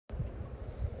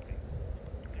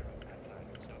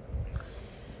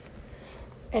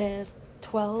It is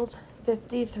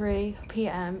 12:53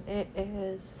 p.m. It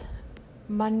is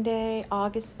Monday,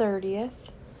 August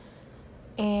 30th,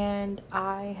 and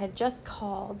I had just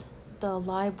called the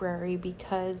library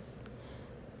because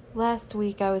last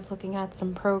week I was looking at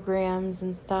some programs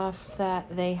and stuff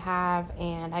that they have,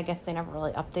 and I guess they never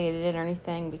really updated it or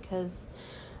anything because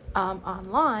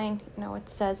online, it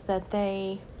says that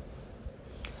they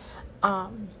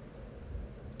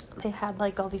had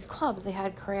like all these clubs. They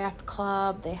had craft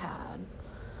club, they had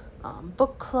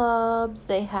book clubs,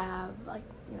 they have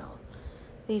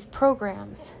these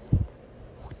programs.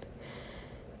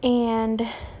 And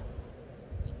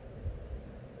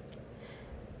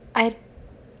I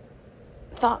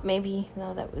thought maybe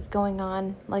that was going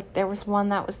on. Like there was one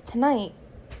that was tonight,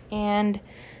 and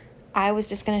I was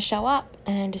just going to show up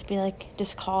and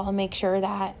just call and make sure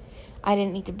that I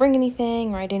didn't need to bring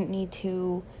anything, or I didn't need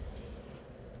to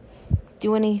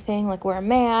do anything like wear a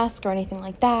mask or anything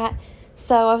like that.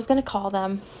 So I was going to call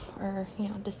them or,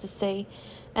 just to see.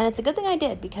 And it's a good thing I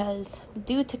did because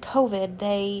due to COVID,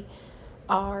 they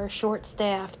are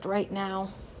short-staffed right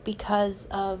now because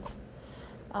of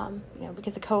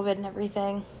COVID and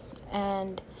everything.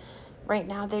 And right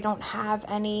now they don't have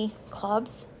any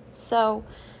clubs. So,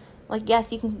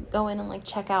 yes, you can go in and,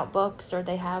 check out books, or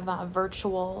they have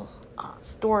virtual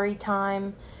story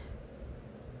time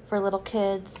for little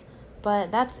kids.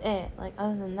 But that's it.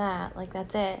 Other than that,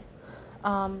 that's it.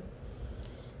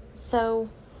 So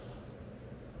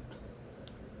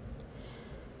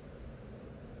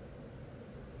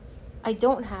I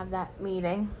don't have that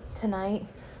meeting tonight.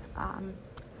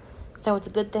 So it's a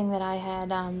good thing that I had,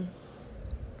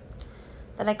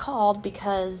 that I called,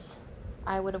 because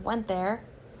I would have went there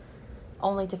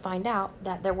only to find out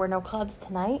that there were no clubs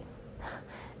tonight.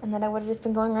 And then I would have just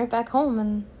been going right back home,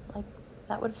 and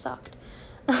that would have sucked.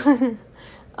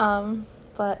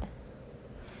 But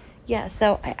yeah,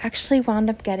 so I actually wound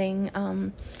up getting,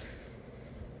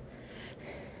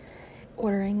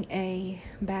 ordering a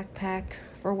backpack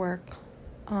for work,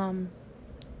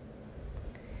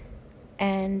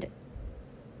 and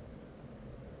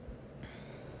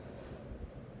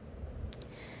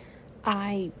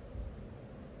I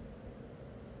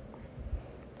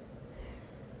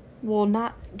will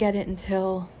not get it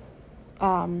until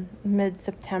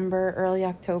mid-September, early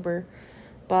October,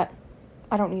 but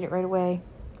I don't need it right away.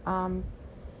 And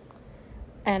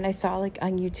I saw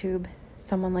on YouTube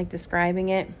someone describing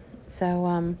it, so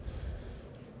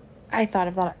I thought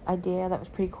of that idea. That was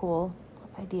a pretty cool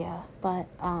idea. But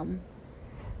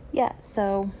yeah,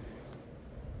 so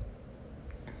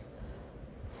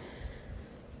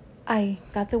I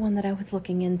got the one that I was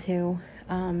looking into,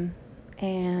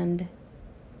 and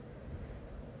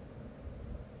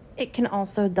it can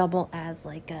also double as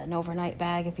an overnight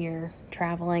bag if you're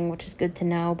traveling, which is good to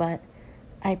know, but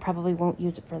I probably won't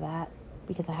use it for that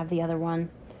because I have the other one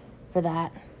for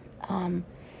that. I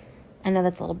know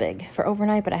that's a little big for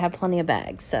overnight, but I have plenty of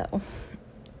bags, so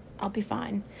I'll be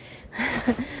fine.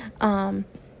 I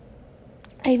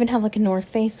even have a North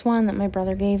Face one that my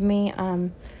brother gave me.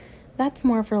 That's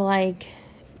more for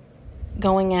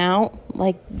going out,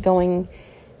 going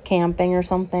camping or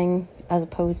something, as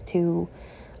opposed to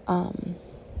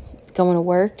going to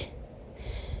work,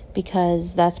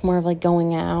 because that's more of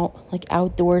going out,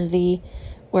 outdoorsy,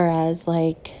 whereas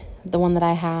the one that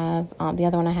I have, the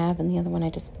other one I have, and the other one I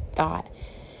just got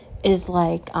is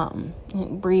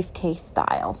briefcase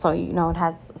style. So it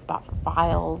has a spot for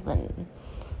files and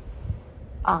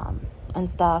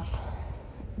stuff,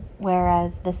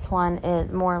 whereas this one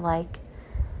is more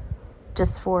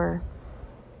just for,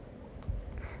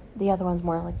 the other one's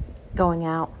more going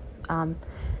out,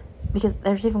 because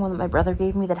there's even one that my brother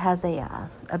gave me that has a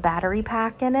battery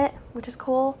pack in it, which is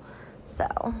cool. So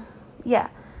yeah,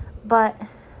 but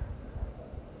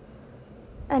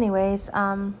anyways,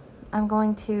 I'm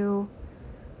going to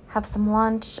have some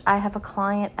lunch. I have a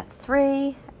client at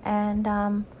 3, and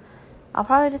I'll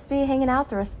probably just be hanging out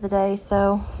the rest of the day,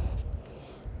 so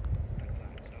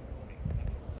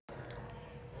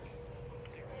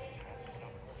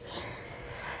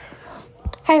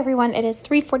hi everyone, it is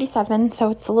 3:47, so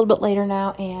it's a little bit later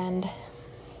now, and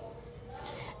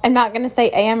I'm not going to say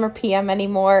AM or PM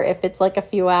anymore if it's a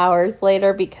few hours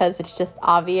later, because it's just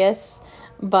obvious,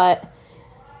 but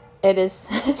it is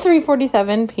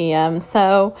 3:47 p.m.,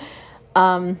 so,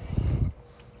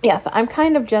 yeah, so I'm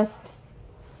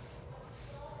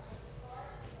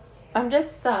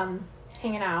just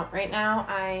hanging out right now.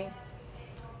 I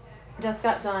just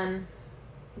got done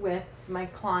with my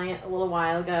client a little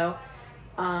while ago,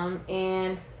 and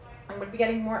I'm going to be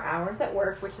getting more hours at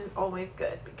work, which is always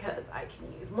good because I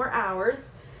can use more hours.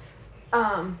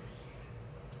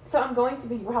 So I'm going to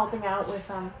be helping out with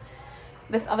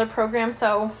this other program.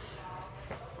 So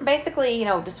basically,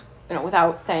 just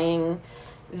without saying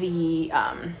the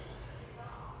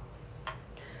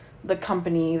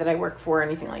company that I work for or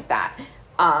anything like that,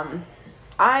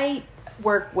 I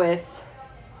work with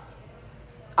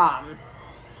I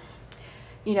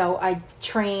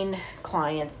train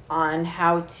clients on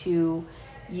how to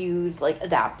use like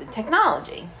adaptive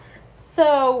technology.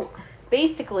 So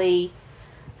basically,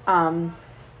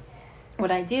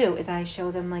 what I do is I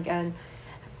show them like an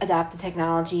adaptive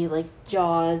technology, like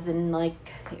JAWS and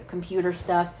like computer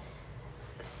stuff.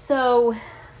 So,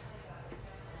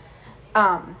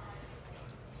 I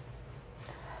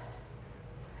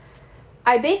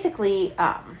basically,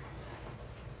 I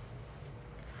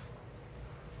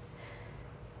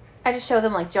just show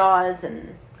them like JAWS,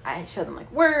 and I show them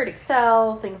like Word,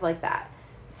 Excel, things like that.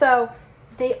 So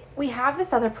we have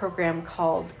this other program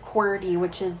called QWERTY,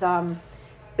 which is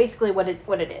basically what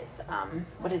it is.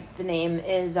 The name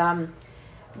is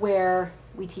where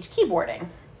we teach keyboarding.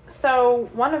 So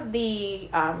one of the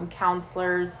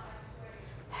counselors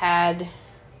had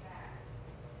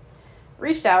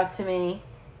reached out to me,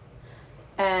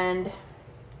 and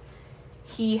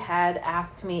he had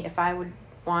asked me if I would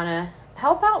want to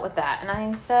help out with that. And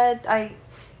I said,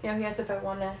 he asked if I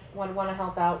want to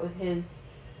help out with his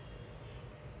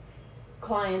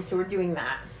clients who were doing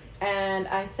that. And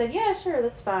I said, yeah, sure,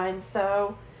 that's fine.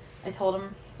 So I told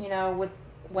him,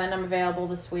 when I'm available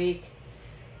this week.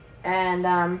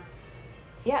 And,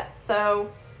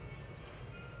 so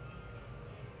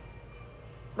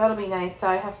that'll be nice.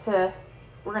 So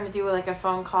we're going to do like a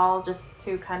phone call just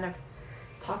to kind of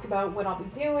talk about what I'll be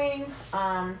doing.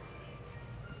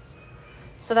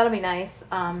 So that'll be nice.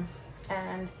 And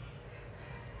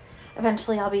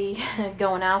eventually I'll be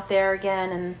going out there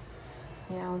again and,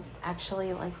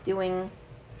 actually like doing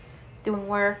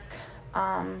work.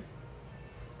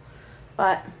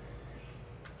 But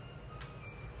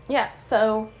yeah,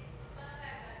 so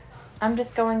I'm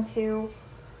just going to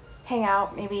hang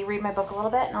out, maybe read my book a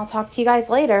little bit, and I'll talk to you guys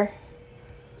later.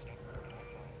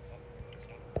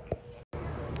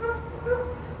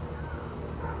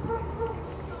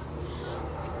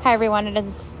 Hi everyone, it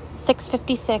is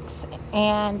 6:56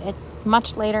 and it's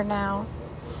much later now,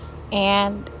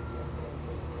 and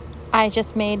I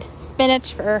just made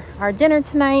spinach for our dinner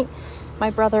tonight. My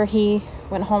brother, he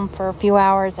went home for a few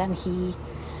hours and he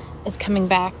is coming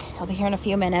back. He'll be here in a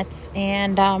few minutes,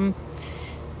 and I'm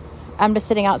just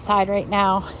sitting outside right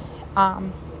now.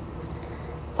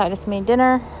 So I just made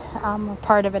dinner, a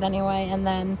part of it anyway, and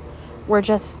then we're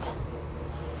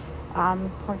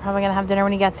probably gonna have dinner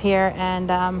when he gets here,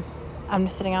 and I'm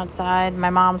just sitting outside. My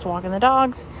mom's walking the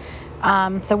dogs.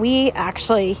 So we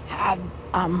actually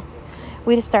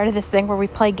we just started this thing where we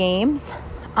play games,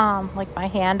 like by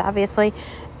hand, obviously,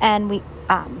 and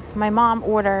my mom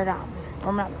ordered,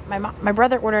 my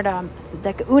brother ordered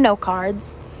like Uno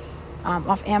cards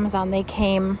off Amazon. They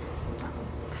came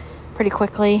pretty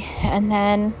quickly, and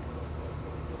then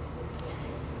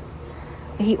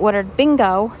he ordered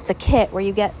Bingo. It's a kit where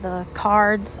you get the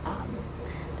cards,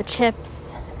 the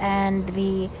chips, and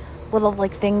the little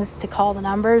like things to call the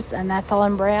numbers, and that's all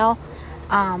in Braille.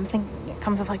 I think it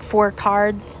comes with like 4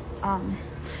 cards,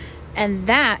 and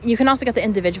that you can also get the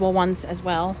individual ones as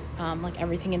well, like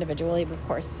everything individually, but of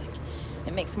course like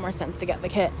it makes more sense to get the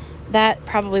kit. That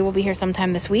probably will be here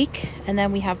sometime this week. And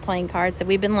then we have playing cards. So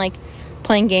we've been like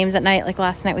playing games at night. Like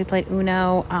last night we played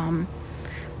Uno,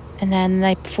 and then the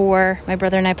night before my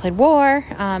brother and I played War,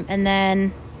 and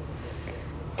then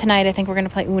tonight I think we're going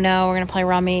to play Uno, we're going to play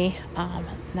Rummy, and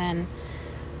then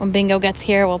when Bingo gets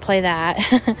here we'll play that.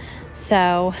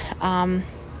 So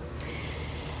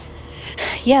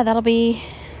yeah, that'll be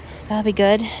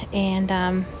good. And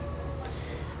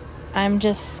I'm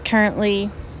just currently,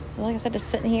 like I said, just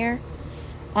sitting here.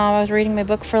 I was reading my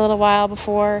book for a little while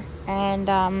before, and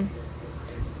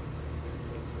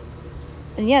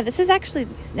yeah, this is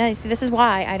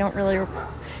why I don't really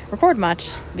record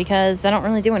much, because I don't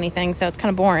really do anything, so it's kind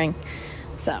of boring.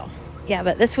 So yeah,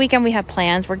 but this weekend we have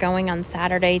plans. We're going on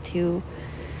Saturday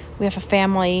we have a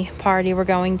family party we're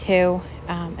going to,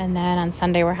 and then on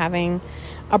Sunday we're having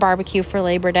a barbecue for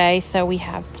Labor Day, so we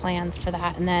have plans for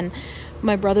that. And then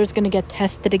my brother's going to get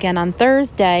tested again on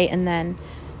Thursday, and then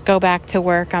go back to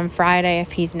work on Friday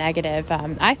if he's negative.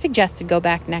 I suggested go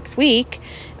back next week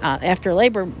after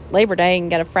Labor Day and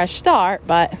get a fresh start,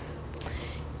 but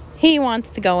he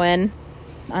wants to go in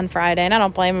on Friday, and I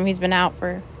don't blame him. He's been out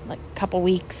for like a couple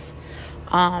weeks.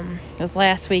 Because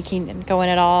last week he didn't go in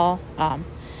at all.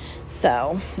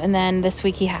 And then this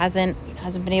week he hasn't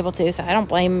been able to, so I don't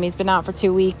blame him. He's been out for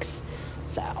 2 weeks.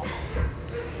 So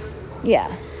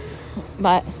yeah,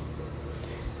 but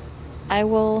I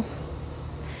will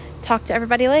talk to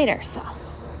everybody later, so.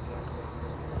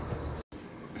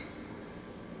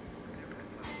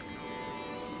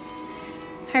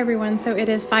 Hi everyone, so it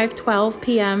is 5:12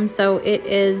 p.m., so it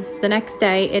is the next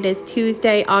day. It is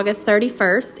Tuesday, August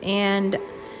 31st, and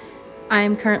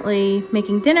I'm currently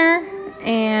making dinner,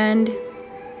 and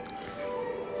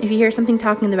if you hear something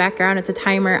talking in the background, it's a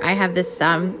timer. I have this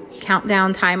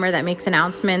countdown timer that makes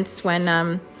announcements when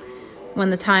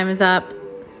the time is up.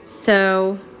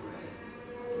 So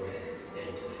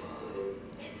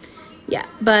yeah,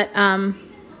 but I'm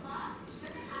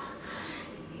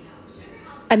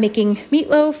making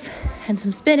meatloaf and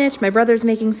some spinach. My brother's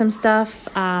making some stuff,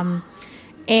 and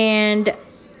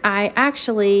I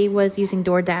actually was using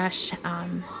DoorDash.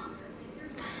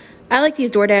 I like to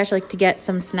use DoorDash like to get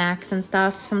some snacks and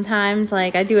stuff sometimes.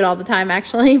 Like I do it all the time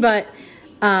actually, but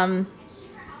I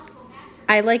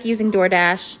like using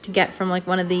DoorDash to get from like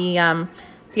one of the to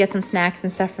get some snacks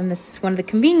and stuff from one of the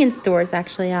convenience stores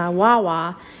actually,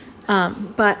 Wawa.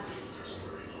 But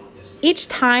each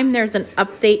time there's an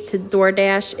update to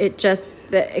DoorDash,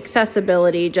 the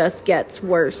accessibility just gets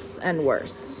worse and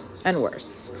worse and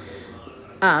worse.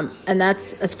 And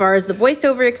that's as far as the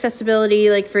voiceover accessibility.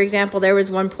 Like, for example, there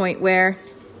was one point where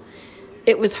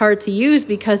it was hard to use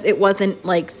because it wasn't,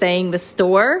 like, saying the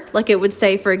store. Like, it would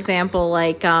say, for example,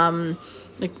 like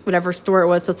whatever store it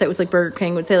was. So let's say it was, like, Burger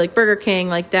King. It would say, like, Burger King,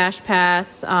 like, Dash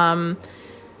Pass, 20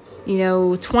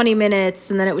 minutes,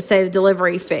 and then it would say the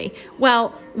delivery fee.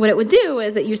 Well, what it would do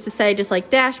is it used to say just, like,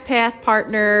 Dash Pass,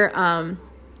 partner,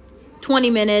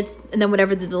 20 minutes, and then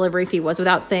whatever the delivery fee was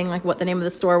without saying like what the name of the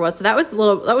store was. So that was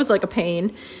like a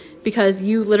pain because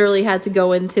you literally had to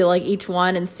go into like each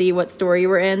one and see what store you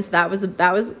were in. So that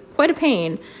was quite a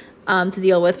pain to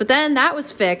deal with. But then that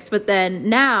was fixed. But then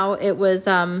now it was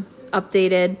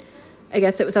updated. I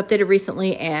guess it was updated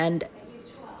recently, and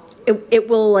it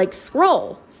will like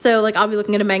scroll. So like I'll be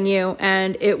looking at a menu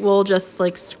and it will just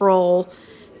like scroll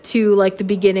to like the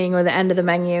beginning or the end of the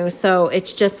menu. So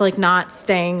it's just like not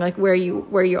staying like where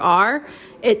you are.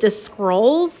 It just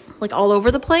scrolls like all over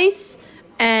the place.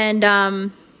 And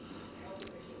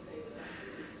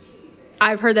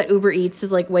I've heard that Uber Eats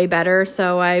is like way better,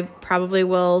 so I probably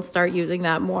will start using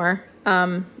that more.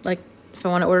 Like if I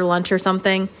want to order lunch or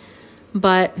something.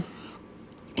 But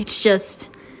it's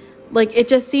just like it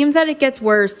just seems that it gets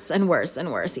worse and worse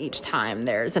and worse each time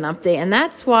there's an update. And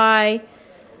that's why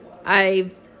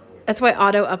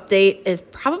auto update is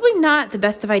probably not the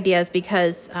best of ideas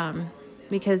because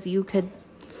you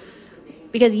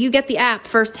get the app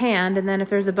firsthand, and then if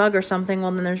there's a bug or something,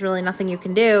 well, then there's really nothing you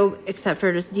can do except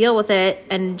for just deal with it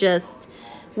and just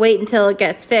wait until it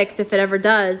gets fixed if it ever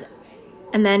does,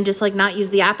 and then just like not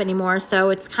use the app anymore. So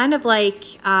it's kind of like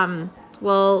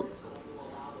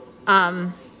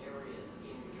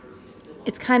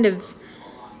it's kind of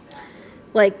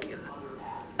like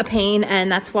a pain,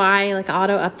 and that's why like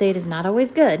auto update is not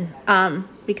always good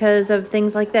because of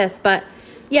things like this. But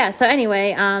yeah, so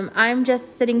anyway, I'm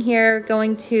just sitting here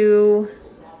going to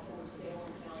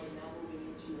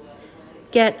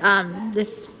get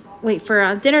wait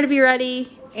for dinner to be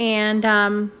ready, and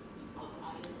I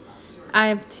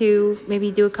have to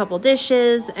maybe do a couple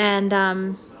dishes, and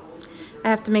I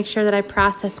have to make sure that I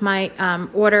process my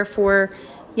order for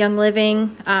Young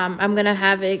Living. I'm going to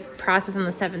have it processed on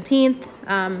the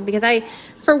 17th because I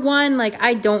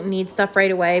don't need stuff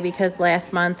right away because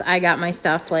last month I got my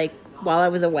stuff like while I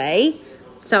was away.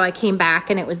 So I came back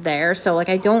and it was there. So like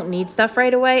I don't need stuff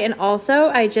right away. And also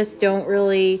I just don't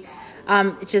really,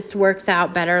 it just works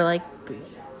out better. Like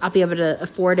I'll be able to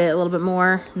afford it a little bit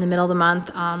more in the middle of the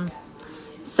month.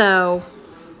 So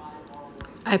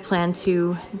I plan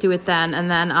to do it then. And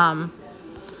then,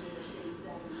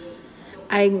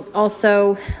 I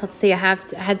also, I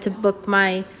had to book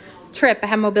my trip. I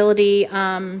have mobility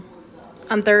on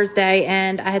Thursday,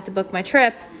 and I had to book my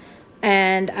trip,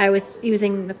 and I was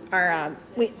using the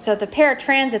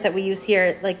paratransit that we use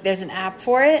here. Like, there's an app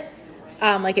for it.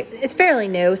 It's fairly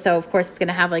new, so of course it's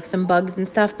gonna have like some bugs and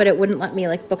stuff, but it wouldn't let me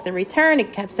like book the return.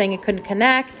 It kept saying it couldn't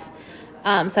connect,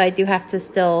 so I do have to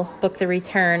still book the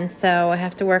return. So I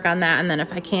have to work on that, and then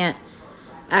if I can't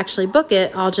actually book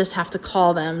it, I'll just have to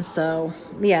call them. So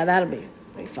yeah, that'll be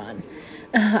fun.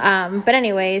 But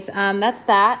anyways, that's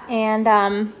that, and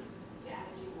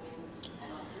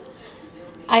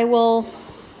I will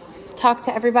talk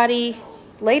to everybody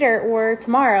later or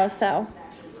tomorrow. So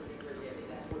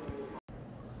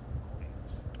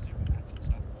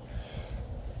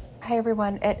hi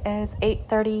everyone, it is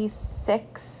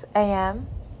 8:36 a.m.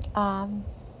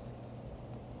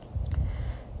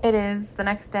 It is the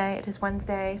next day. It is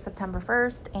Wednesday, September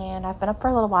 1st, and I've been up for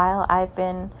a little while. I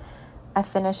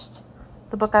finished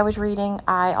the book I was reading.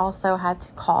 I also had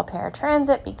to call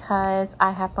paratransit because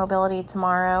I have mobility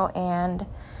tomorrow, and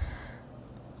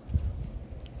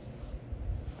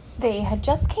they had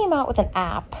just came out with an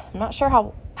app. I'm not sure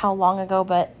how long ago,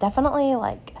 but definitely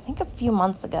I think a few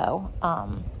months ago.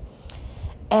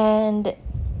 And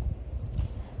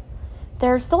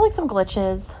there's still some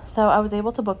glitches, so I was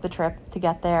able to book the trip to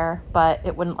get there, but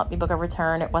it wouldn't let me book a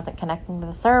return. It wasn't connecting to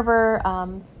the server.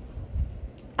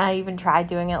 I even tried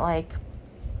doing it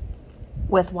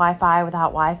with Wi-Fi,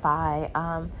 without Wi-Fi.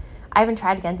 I even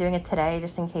tried again doing it today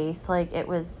just in case it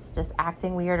was just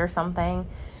acting weird or something,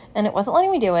 and it wasn't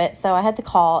letting me do it, so I had to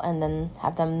call and then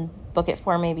have them book it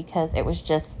for me because it was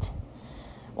just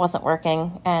wasn't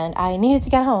working, and I needed to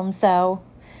get home. So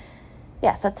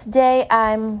yeah, so today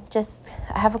I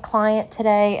have a client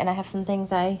today, and I have some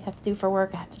things I have to do for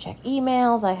work. I have to check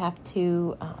emails. I have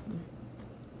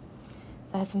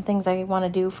some things I want to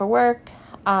do for work.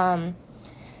 And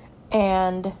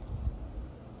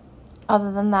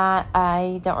other than that,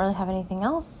 I don't really have anything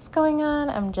else going on.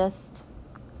 I'm just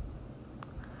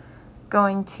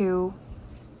going to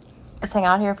just hang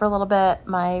out here for a little bit.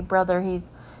 My brother, I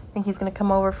think he's going to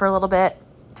come over for a little bit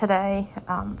today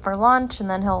for lunch, and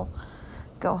then he'll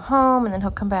go home, and then he'll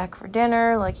come back for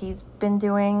dinner like he's been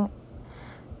doing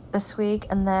this week,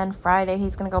 and then Friday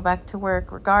he's going to go back to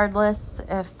work regardless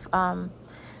if because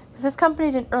his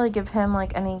company didn't really give him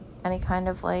any kind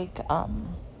of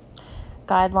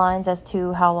guidelines as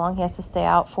to how long he has to stay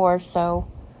out for.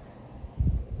 So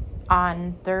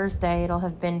on Thursday it'll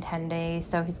have been 10 days,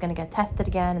 so he's going to get tested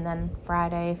again, and then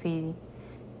Friday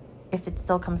if it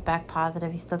still comes back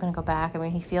positive, he's still going to go back. I mean,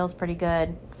 he feels pretty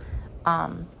good.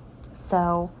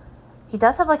 So he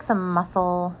does have some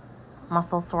muscle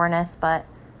soreness, but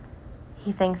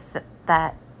he thinks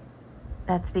that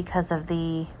that's because of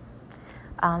the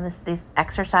these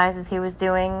exercises he was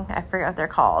doing. I forget what they're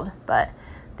called, but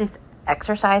these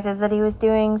exercises that he was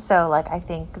doing. So I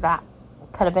think that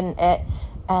could have been it,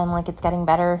 and it's getting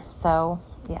better. So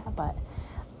yeah, but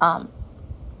other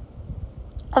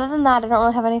than that, I don't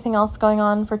really have anything else going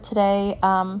on for today.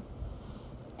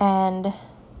 And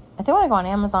I think when I go on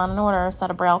Amazon and order a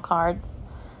set of Braille cards,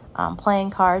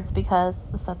 playing cards, because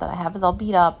the set that I have is all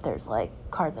beat up. There's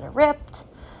cards that are ripped.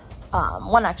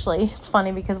 One actually, it's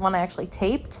funny because one I actually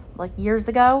taped years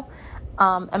ago.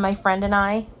 And my friend and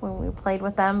I, when we played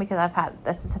with them, because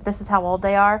this is how old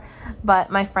they are.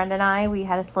 But my friend and I, we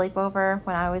had a sleepover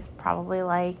when I was probably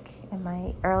in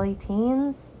my early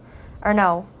teens, or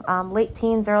no, late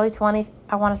teens, early 20s.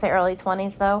 I want to say early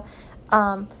 20s though.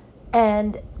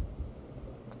 And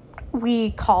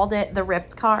we called it the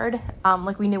ripped card.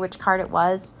 We knew which card it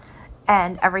was.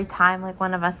 And every time,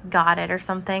 one of us got it or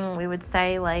something, we would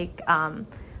say,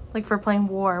 if we're playing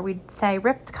war, we'd say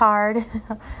ripped card.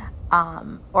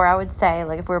 Or I would say,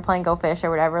 if we were playing Go Fish or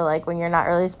whatever, when you're not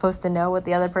really supposed to know what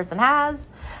the other person has,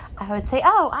 I would say,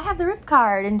 oh, I have the ripped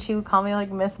card. And she would call me,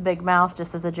 Miss Big Mouth,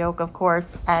 just as a joke, of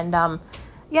course. And,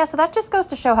 yeah, so that just goes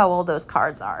to show how old those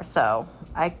cards are. So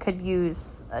I could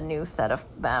use a new set of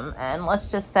them, and let's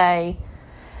just say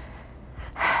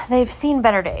they've seen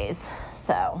better days.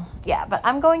 So yeah, but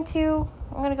I'm going to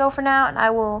go for now, and I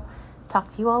will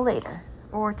talk to you all later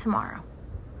or tomorrow.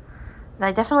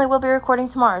 I definitely will be recording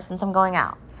tomorrow since I'm going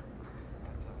out.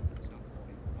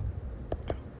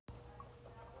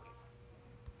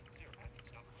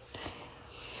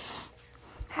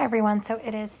 Hi everyone, so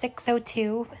it is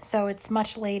 6:02, so it's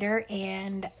much later,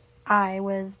 and I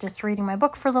was just reading my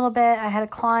book for a little bit. I had a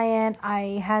client,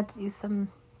 I had to do some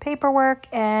paperwork,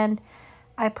 and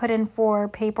I put in for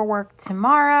paperwork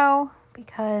tomorrow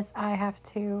because I have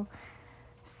to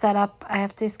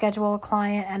schedule a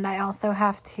client, and I also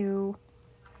have to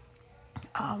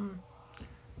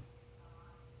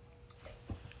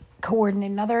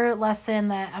coordinate another lesson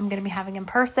that I'm going to be having in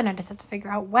person. I just have to figure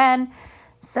out when.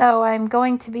 So I'm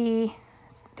going to be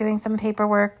doing some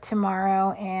paperwork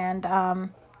tomorrow, and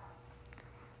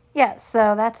yeah,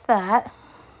 so that's that.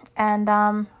 And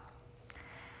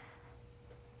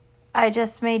I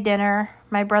just made dinner.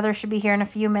 My brother should be here in a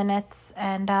few minutes,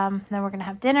 and then we're going to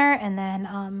have dinner, and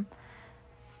then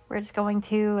we're just going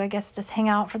to, I guess, just hang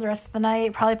out for the rest of the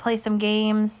night, probably play some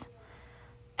games.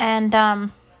 And I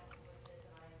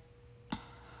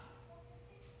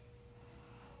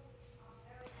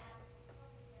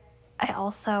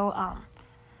also,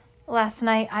 last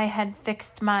night I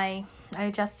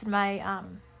adjusted my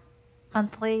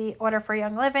monthly order for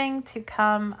Young Living to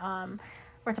come,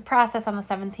 or to process on the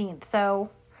 17th. So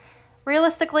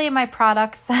realistically, my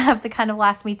products have to kind of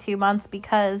last me 2 months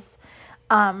because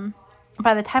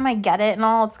By the time I get it and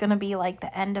all, it's going to be like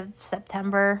the end of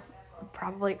September,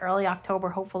 probably early October,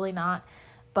 hopefully not.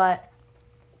 But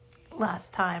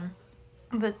last time,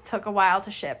 this took a while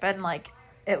to ship, and like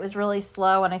it was really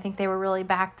slow, and I think they were really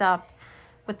backed up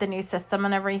with the new system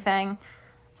and everything.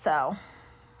 So,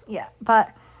 yeah,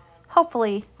 but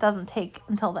hopefully it doesn't take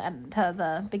until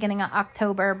the beginning of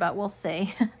October, but we'll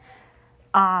see.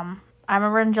 I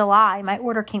remember in July, my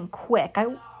order came quick.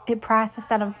 It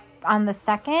processed on the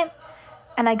 2nd,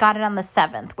 and I got it on the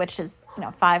 7th, which is,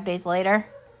 5 days later.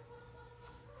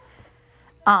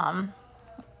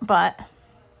 But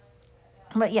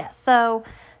yeah, so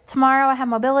tomorrow I have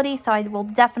mobility, so I will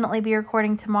definitely be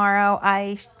recording tomorrow.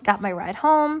 I got my ride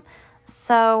home,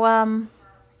 so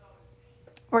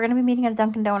we're going to be meeting at a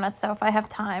Dunkin' Donuts, so if I have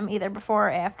time, either before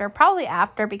or after, probably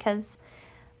after, because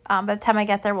by the time I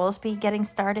get there, we'll just be getting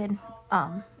started.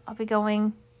 I'll be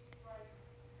going,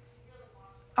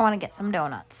 I want to get some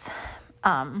donuts,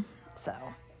 so,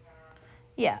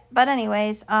 yeah, but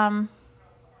anyways, I'm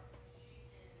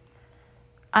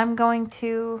going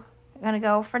to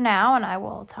go for now, and I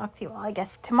will talk to you all, I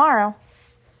guess, tomorrow.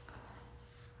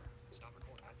 Stop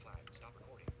recording. Stop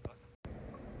recording.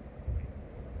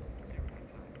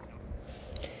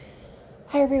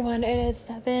 Hi everyone, it is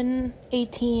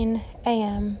 7:18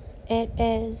 a.m. It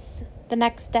is the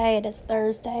next day. It is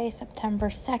Thursday, September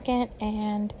 2nd,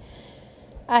 and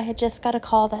I had just got a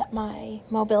call that my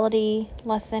mobility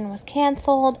lesson was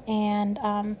canceled, and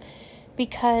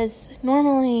because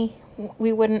normally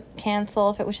we wouldn't cancel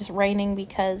if it was just raining,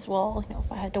 because, well,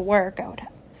 if I had to work,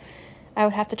 I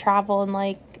would have to travel in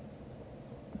like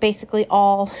basically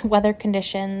all weather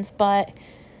conditions, but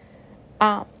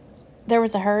there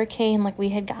was a hurricane, like we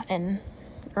had gotten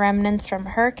remnants from a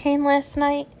hurricane last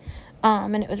night,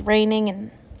 and it was raining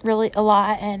and really a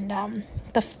lot, and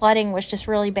the flooding was just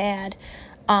really bad.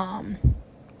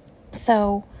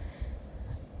 So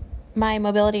my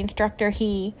mobility instructor,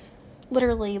 he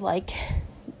literally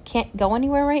can't go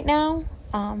anywhere right now.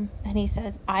 And he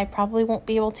said, I probably won't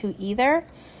be able to either.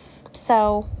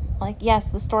 So yes,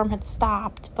 the storm had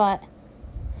stopped, but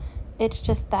it's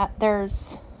just that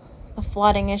the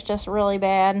flooding is just really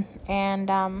bad,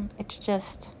 and it's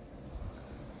just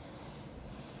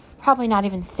probably not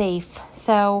even safe.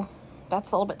 So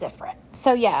that's a little bit different.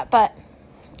 So yeah, but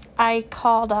I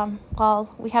called,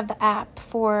 we have the app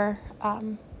for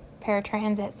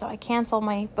paratransit, so I canceled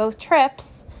both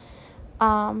trips.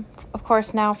 Of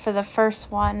course, now for the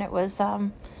first one, it was,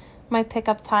 my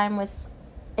pickup time was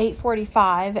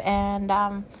 8:45,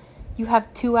 and you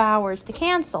have 2 hours to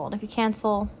cancel. And if you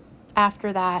cancel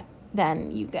after that,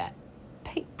 then you get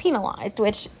penalized,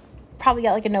 which probably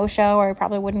get a no-show, or I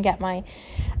probably wouldn't get my,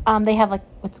 they have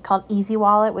what's called Easy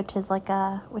Wallet, which is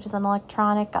an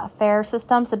electronic fare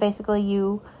system. So basically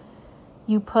you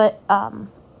put,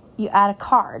 you add a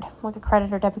card, like a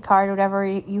credit or debit card, or whatever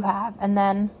you have, and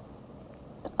then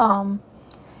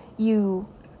you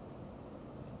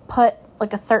put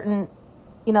a certain,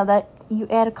 that you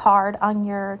add a card on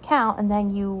your account, and then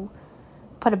you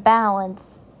put a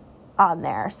balance on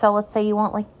there. So let's say you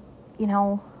want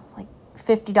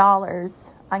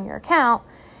 $50 on your account,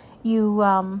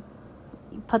 you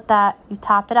put that, you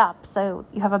top it up, so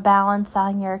you have a balance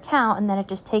on your account, and then it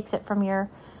just takes it from your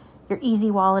Easy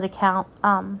Wallet account.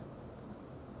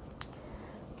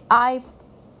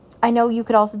 I know you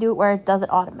could also do it where it does it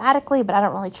automatically, but I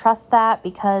don't really trust that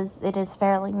because it is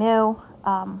fairly new.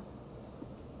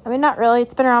 Not really.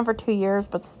 It's been around for 2 years,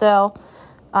 but still,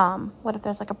 what if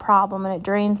there's a problem and it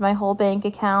drains my whole bank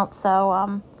account?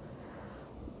 So,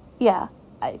 yeah,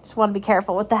 I just want to be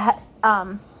careful with that.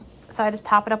 So I just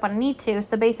top it up when I need to.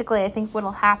 So basically, I think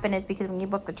what'll happen is, because when you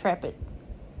book the trip,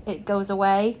 it goes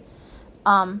away.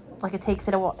 It takes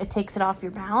it off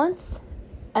your balance.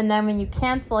 And then when you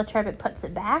cancel a trip, it puts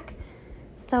it back.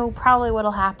 So probably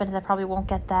what'll happen is I probably won't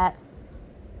get that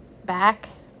back.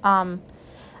 I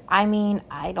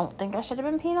don't think I should have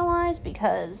been penalized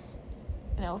because,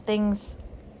 things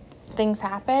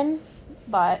happen.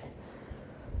 But,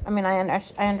 I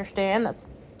understand that's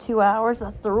 2 hours.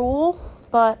 That's the rule.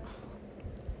 But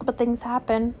things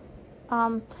happen.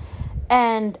 And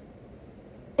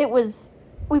it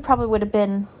probably would have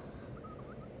been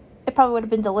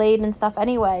delayed and stuff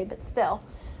anyway, but still.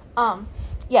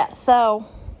 Yeah, so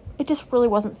it just really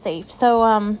wasn't safe.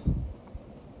 So,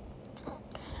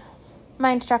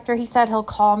 my instructor, he said he'll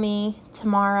call me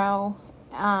tomorrow,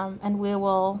 and we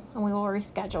will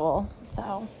reschedule.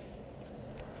 So,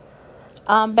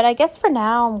 but I guess for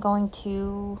now I'm going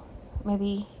to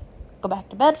maybe go back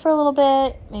to bed for a little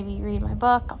bit, maybe read my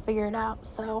book. I'll figure it out.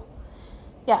 So,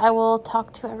 yeah, I will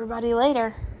talk to everybody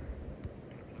later.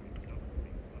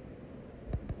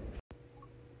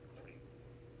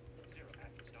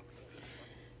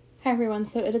 Hi everyone,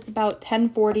 so it is about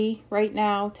 10:40 right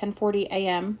now, 10:40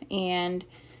 a.m. and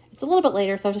it's a little bit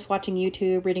later, so I was just watching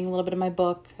YouTube, reading a little bit of my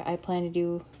book. I plan to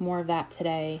do more of that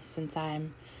today since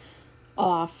I'm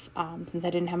off, since I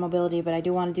didn't have mobility, but I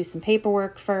do want to do some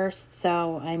paperwork first,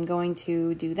 so I'm going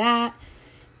to do that,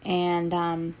 and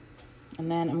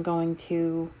then I'm going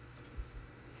to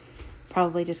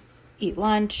probably just eat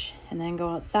lunch and then go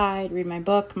outside, read my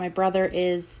book. My brother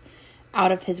is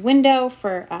out of his window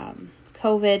for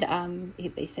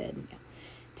COVID. They said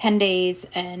 10 days,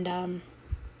 and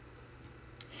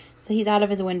so he's out of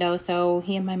his window. So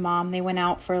he and my mom, they went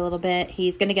out for a little bit.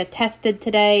 He's going to get tested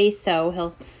today, so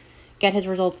he'll get his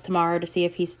results tomorrow to see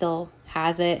if he still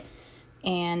has it.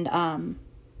 And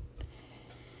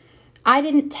I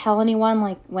didn't tell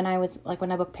anyone, when I booked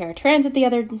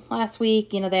paratransit last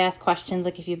week, they asked questions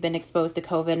like if you've been exposed to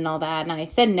COVID and all that, and I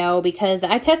said no because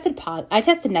I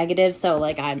tested negative, so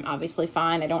I'm obviously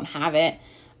fine. I don't have it.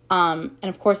 And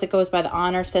of course it goes by the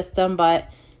honor system, but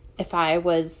if I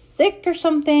was sick or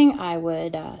something, I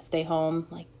would stay home.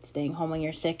 Staying home when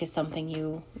you're sick is something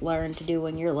you learn to do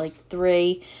when you're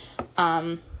 3.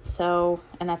 And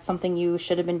that's something you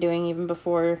should have been doing even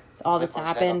before all this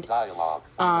happened.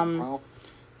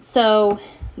 So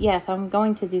yes, I'm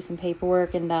going to do some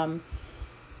paperwork. And the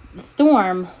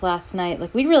storm last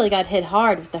night, we really got hit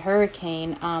hard with the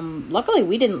hurricane. Luckily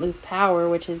we didn't lose power,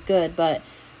 which is good, but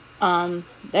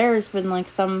there's been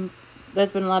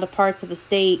a lot of parts of the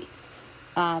state,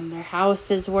 their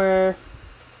houses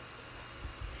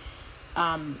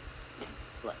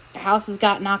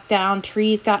got knocked down,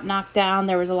 trees got knocked down,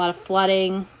 there was a lot of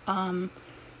flooding.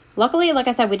 Luckily, like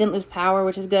I said, we didn't lose power,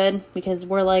 which is good, because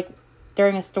we're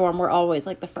during a storm, we're always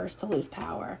the first to lose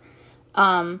power.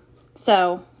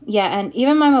 So yeah, and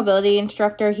even my mobility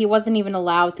instructor, he wasn't even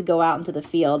allowed to go out into the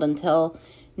field until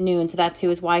noon, so that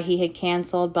too is why he had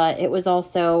canceled. But it was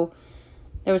also,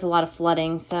 there was a lot of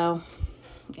flooding, so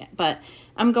yeah. But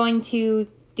I'm going to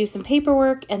do some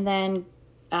paperwork and then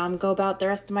go about the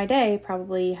rest of my day,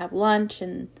 probably have lunch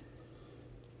and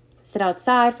sit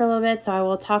outside for a little bit. So I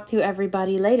will talk to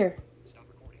everybody later. Stop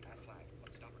recording at flag.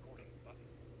 Stop recording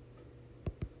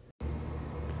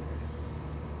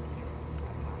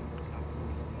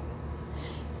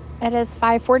button. It is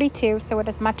 5:42, so it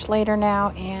is much later now,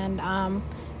 and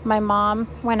my mom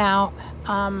went out.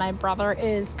 My brother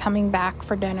is coming back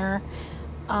for dinner.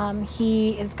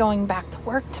 He is going back to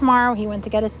work tomorrow. He went to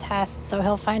get his test, so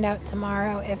he'll find out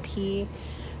tomorrow if he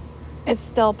is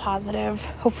still positive.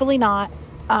 Hopefully not.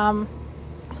 And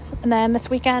then this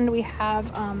weekend we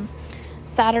have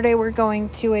Saturday we're going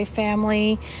to a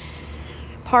family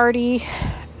party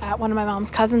at one of my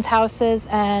mom's cousin's houses,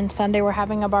 and Sunday we're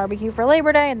having a barbecue for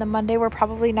Labor Day, and then Monday we're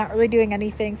probably not really doing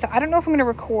anything. So I don't know if I'm going to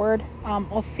record.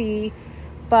 We'll see.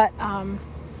 But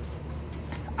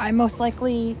I most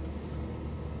likely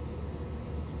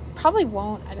probably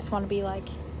won't. I just want to be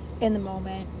in the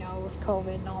moment, with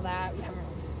COVID and all that.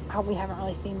 We haven't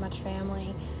really seen much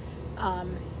family.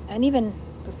 And even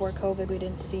before COVID, we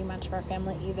didn't see much of our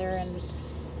family either. And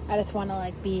I just want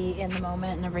to be in the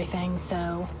moment and everything.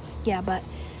 So yeah, but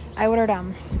I ordered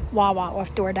Wawa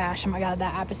off DoorDash. Oh my God,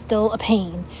 that app is still a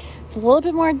pain. It's a little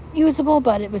bit more usable,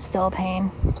 but it was still a pain.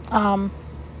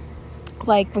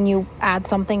 When you add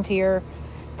something to your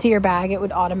bag, it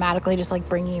would automatically just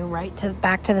bring you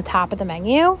back to the top of the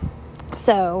menu.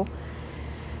 So,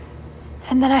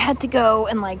 and then I had to go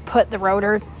and put the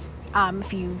rotor.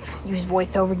 If you use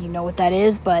VoiceOver, you know what that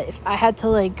is. But if I had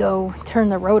to go turn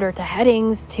the rotor to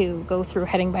headings to go through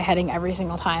heading by heading every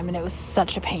single time, and it was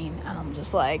such a pain. And I'm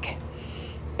just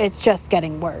it's just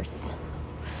getting worse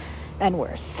and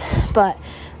worse. But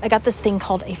I got this thing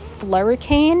called a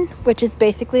Flurricane, which is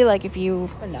basically if you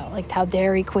know, how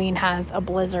Dairy Queen has a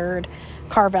Blizzard,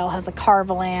 Carvel has a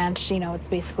Carvalanche, it's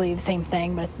basically the same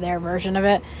thing, but it's their version of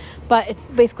it. But it's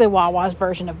basically Wawa's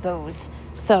version of those.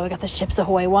 So I got this Chips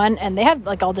Ahoy one, and they have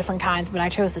all different kinds, but I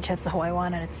chose the Chips Ahoy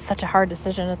one, and it's such a hard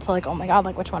decision. It's oh my God,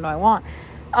 which one do I want?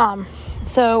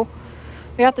 So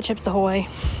we got the Chips Ahoy,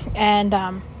 and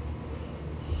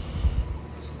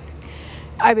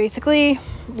I basically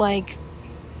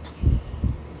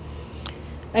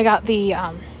I got the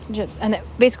chips, and it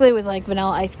basically was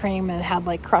vanilla ice cream, and it had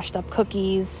crushed up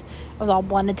cookies. It was all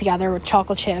blended together with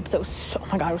chocolate chips. It was, oh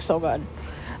my God, it was so good.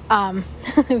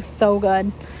 It was so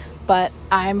good. But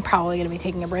I'm probably going to be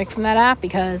taking a break from that app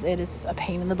because it is a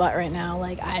pain in the butt right now.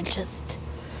 It's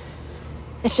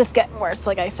just getting worse,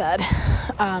 like I said.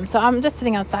 So I'm just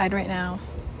sitting outside right now.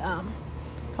 A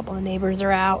couple of neighbors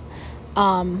are out.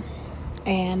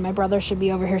 And my brother should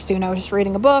be over here soon. I was just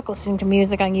reading a book, listening to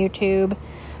music on YouTube.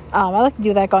 I like to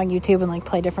do that, go on YouTube and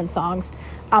play different songs.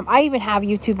 I even have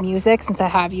YouTube Music since I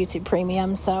have YouTube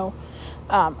Premium, so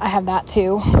I have that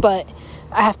too. But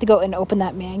I have to go and open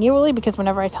that manually because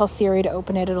whenever I tell Siri to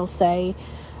open it, it'll say,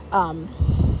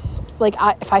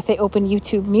 if I say open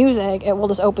YouTube Music, it will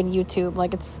just open YouTube.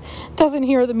 Like it doesn't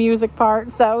hear the music part.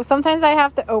 So sometimes I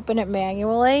have to open it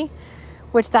manually,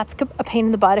 which that's a pain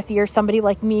in the butt. If you're somebody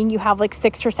like me and you have like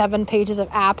 6 or 7 pages of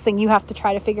apps and you have to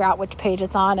try to figure out which page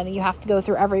it's on, and then you have to go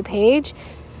through every page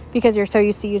because you're so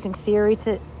used to using Siri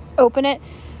to open it,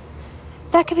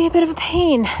 that could be a bit of a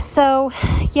pain. So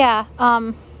yeah,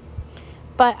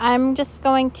 but I'm just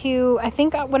going to, I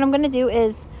think what I'm going to do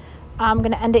is I'm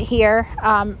going to end it here.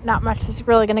 Not much is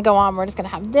really going to go on. We're just going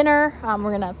to have dinner.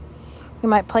 We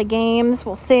might play games.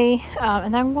 We'll see.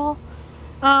 And then I don't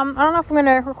know if I'm going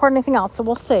to record anything else, so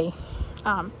we'll see.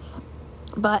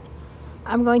 But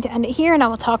I'm going to end it here, and I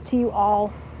will talk to you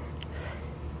all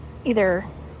either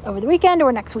over the weekend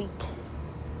or next week.